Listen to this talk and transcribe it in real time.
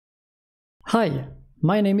Hi,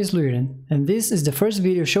 my name is Luyren, and this is the first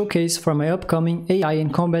video showcase for my upcoming AI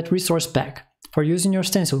in Combat resource pack for use in your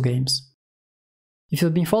Stencyl games. If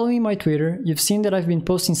you've been following my Twitter, you've seen that I've been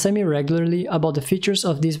posting semi-regularly about the features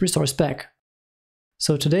of this resource pack.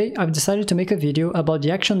 So today I've decided to make a video about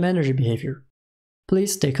the action manager behavior.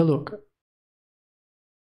 Please take a look.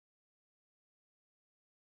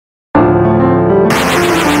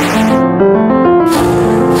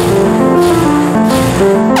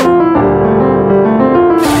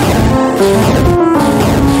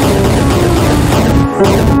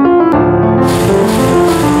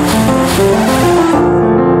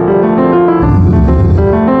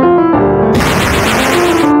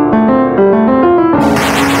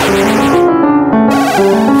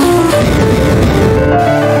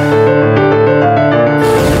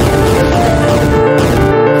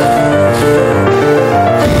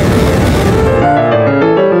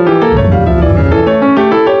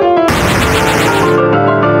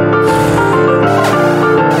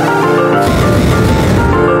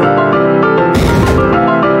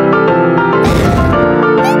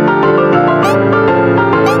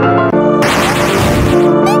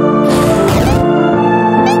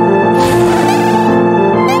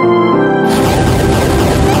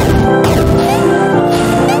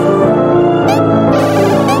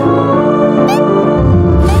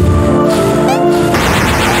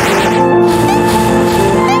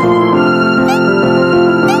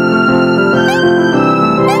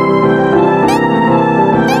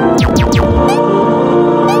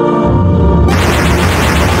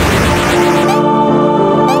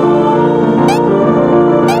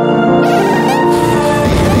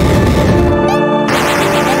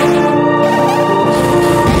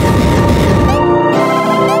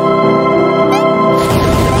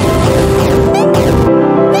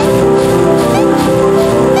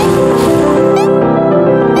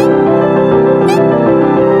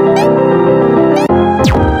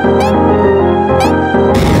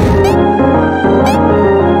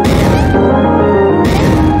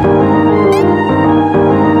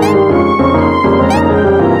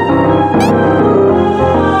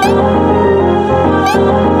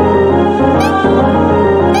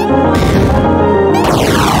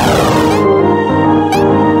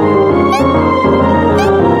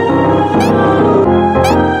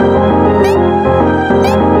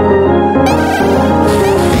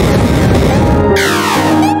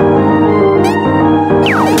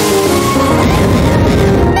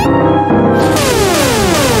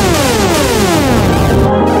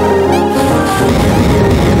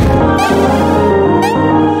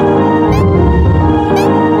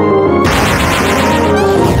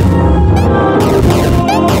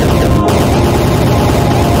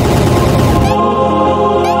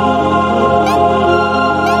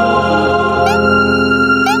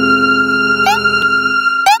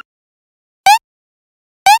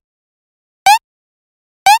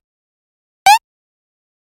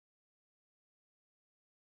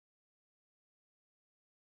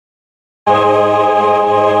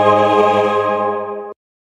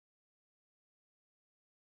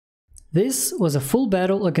 This was a full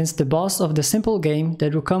battle against the boss of the simple game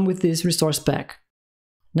that will come with this resource pack.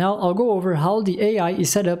 Now I'll go over how the AI is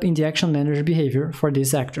set up in the action manager behavior for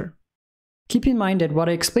this actor. Keep in mind that what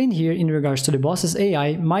I explained here in regards to the boss's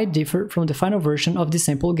AI might differ from the final version of the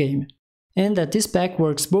simple game, and that this pack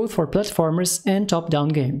works both for platformers and top-down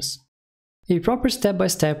games. A proper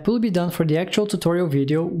step-by-step will be done for the actual tutorial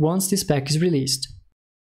video once this pack is released.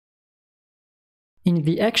 In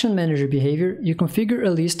the action manager behavior, you configure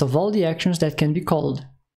a list of all the actions that can be called.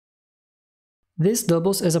 This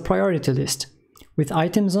doubles as a priority list, with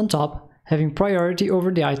items on top having priority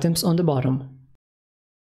over the items on the bottom.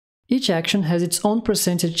 Each action has its own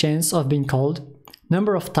percentage chance of being called,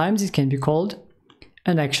 number of times it can be called,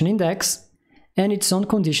 an action index, and its own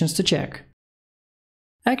conditions to check.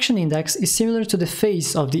 Action index is similar to the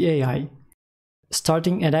face of the AI.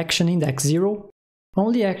 Starting at action index 0,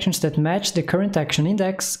 only actions that match the current action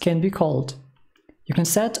index can be called. You can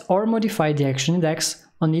set or modify the action index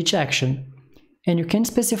on each action, and you can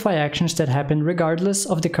specify actions that happen regardless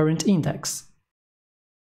of the current index.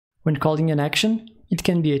 When calling an action, it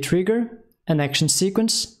can be a trigger, an action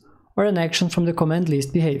sequence, or an action from the command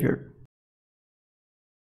list behavior.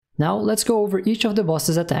 Now let's go over each of the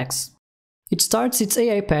boss's attacks. It starts its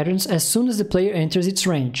AI patterns as soon as the player enters its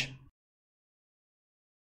range.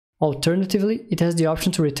 Alternatively, it has the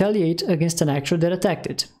option to retaliate against an actor that attacked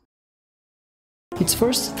it. Its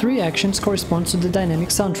first 3 actions correspond to the dynamic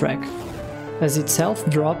soundtrack. As its health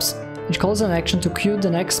drops, it calls an action to cue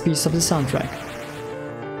the next piece of the soundtrack.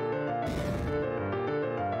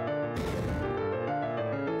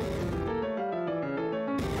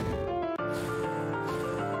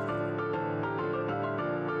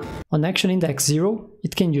 On action index 0,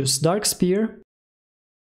 it can use Dark Spear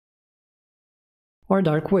or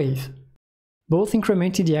Dark Wave, both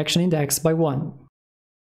incrementing the action index by 1.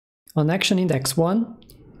 On action index 1,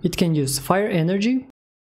 it can use Fire Energy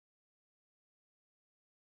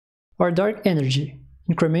or Dark Energy,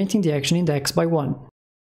 incrementing the action index by 1.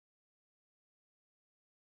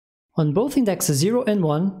 On both indexes 0 and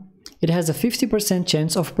 1, it has a 50%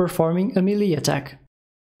 chance of performing a melee attack,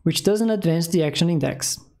 which doesn't advance the action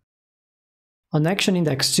index. On action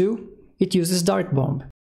index 2, it uses Dark Bomb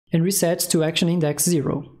and resets to action index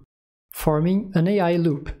 0, forming an AI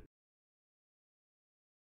loop.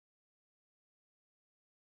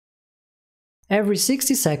 Every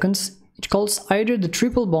 60 seconds, it calls either the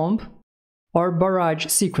triple bomb or barrage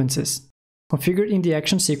sequences, configured in the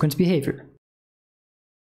action sequence behavior.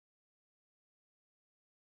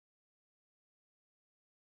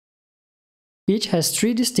 Each has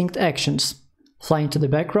 3 distinct actions: flying to the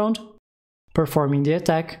background, performing the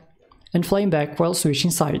attack, and flying back while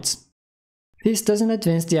switching sides. This doesn't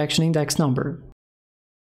advance the action index number.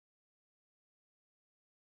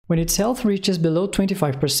 When its health reaches below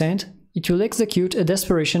 25%, it will execute a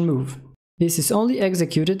desperation move. This is only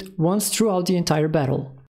executed once throughout the entire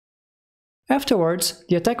battle. Afterwards,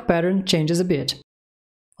 the attack pattern changes a bit.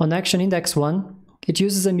 On action index 1, it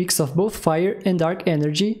uses a mix of both fire and dark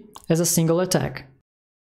energy as a single attack.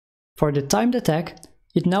 For the timed attack,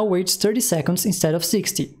 it now waits 30 seconds instead of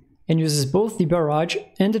 60, and uses both the barrage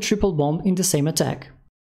and the triple bomb in the same attack.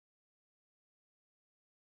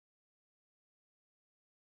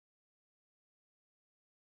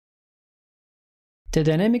 The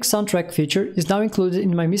dynamic soundtrack feature is now included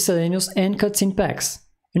in my miscellaneous and cutscene packs,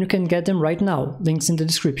 and you can get them right now, links in the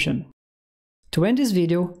description. To end this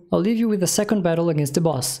video, I'll leave you with a second battle against the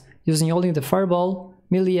boss, using only the fireball,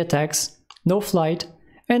 melee attacks, no flight,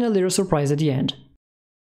 and a little surprise at the end.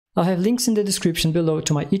 I'll have links in the description below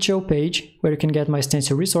to my itch.io page, where you can get my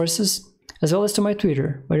stencil resources, as well as to my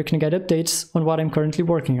Twitter, where you can get updates on what I'm currently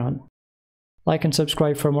working on. Like and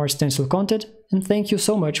subscribe for more stencil content, and thank you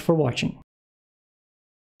so much for watching.